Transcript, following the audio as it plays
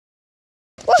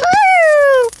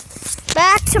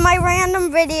to my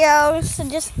random videos. So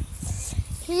just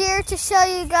here to show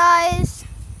you guys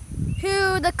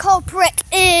who the culprit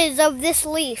is of this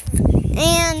leaf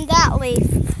and that leaf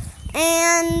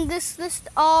and this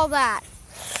all that.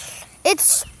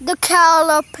 It's the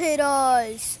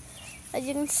catalpae. As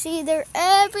you can see, they're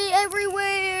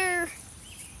everywhere.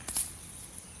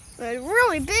 They're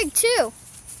really big too.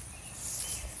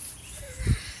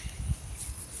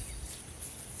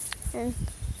 And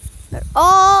they're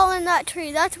all in that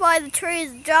tree. That's why the tree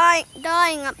is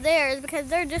dying up there, is because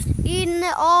they're just eating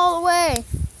it all away.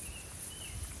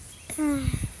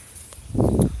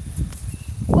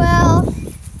 Well,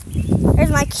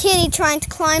 there's my kitty trying to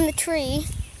climb the tree.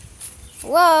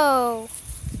 Whoa.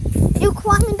 Are you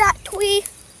climbing that tree?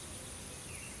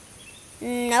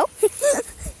 No.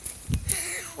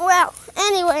 Well,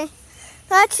 anyway,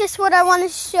 that's just what I want to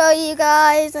show you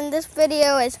guys in this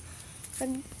video is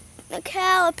the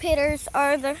catalpae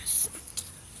are the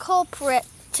culprit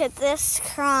to this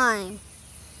crime.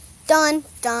 Dun,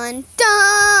 dun,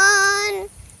 dun.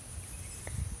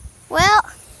 Well,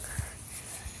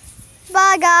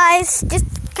 bye guys. Just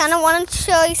kind of wanted to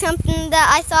show you something that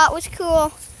I thought was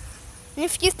cool. And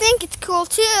if you think it's cool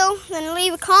too, then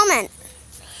leave a comment.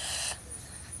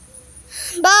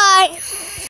 Bye.